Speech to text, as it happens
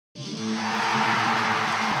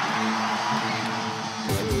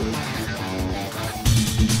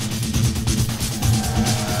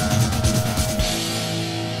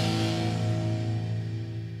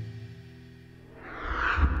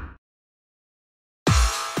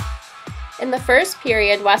In the first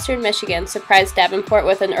period, Western Michigan surprised Davenport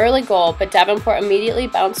with an early goal, but Davenport immediately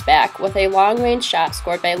bounced back with a long-range shot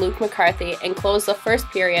scored by Luke McCarthy and closed the first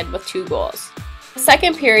period with 2 goals. The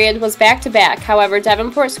second period was back-to-back, however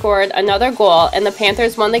Davenport scored another goal and the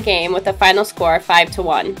Panthers won the game with the final score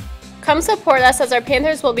 5-1. Come support us as our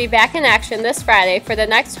Panthers will be back in action this Friday for the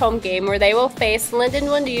next home game where they will face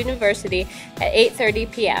Lindenwood University at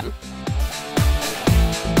 8:30 p.m.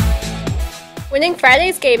 Winning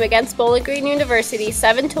Friday's game against Bowling Green University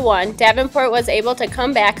 7-1, Davenport was able to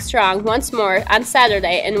come back strong once more on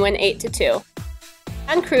Saturday and win 8-2.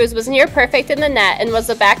 John Cruz was near perfect in the net and was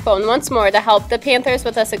the backbone once more to help the Panthers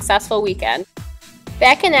with a successful weekend.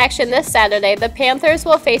 Back in action this Saturday, the Panthers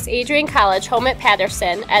will face Adrian College home at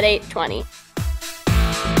Patterson at 8:20.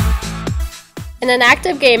 In an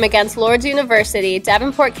active game against Lourdes University,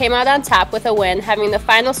 Davenport came out on top with a win, having the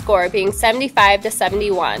final score being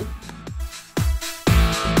 75-71.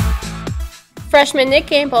 Freshman Nick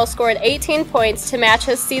Gamble scored 18 points to match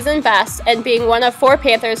his season best and being one of 4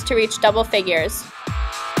 Panthers to reach double figures.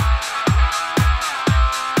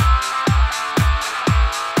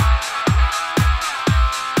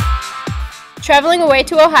 Traveling away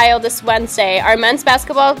to Ohio this Wednesday, our men's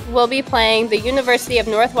basketball will be playing the University of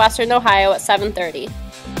Northwestern Ohio at 7:30.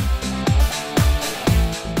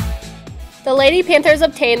 The Lady Panthers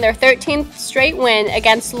obtained their 13th straight win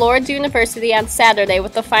against Lourdes University on Saturday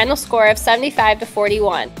with the final score of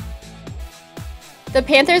 75-41. The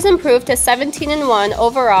Panthers improved to 17-1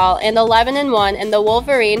 overall and 11-1 in the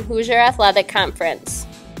Wolverine Hoosier Athletic Conference.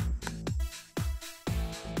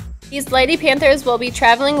 These Lady Panthers will be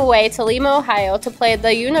traveling away to Lima, Ohio to play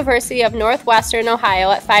the University of Northwestern Ohio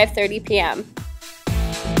at 5:30 p.m.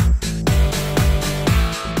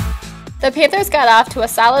 The Panthers got off to a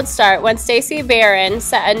solid start when Stacy Barron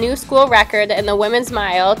set a new school record in the women's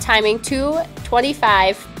mile, timing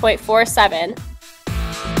 2:25.47.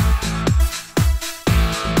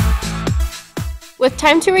 With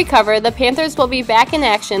time to recover, the Panthers will be back in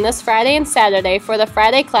action this Friday and Saturday for the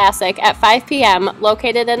Friday Classic at 5 p.m.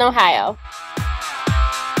 located in Ohio.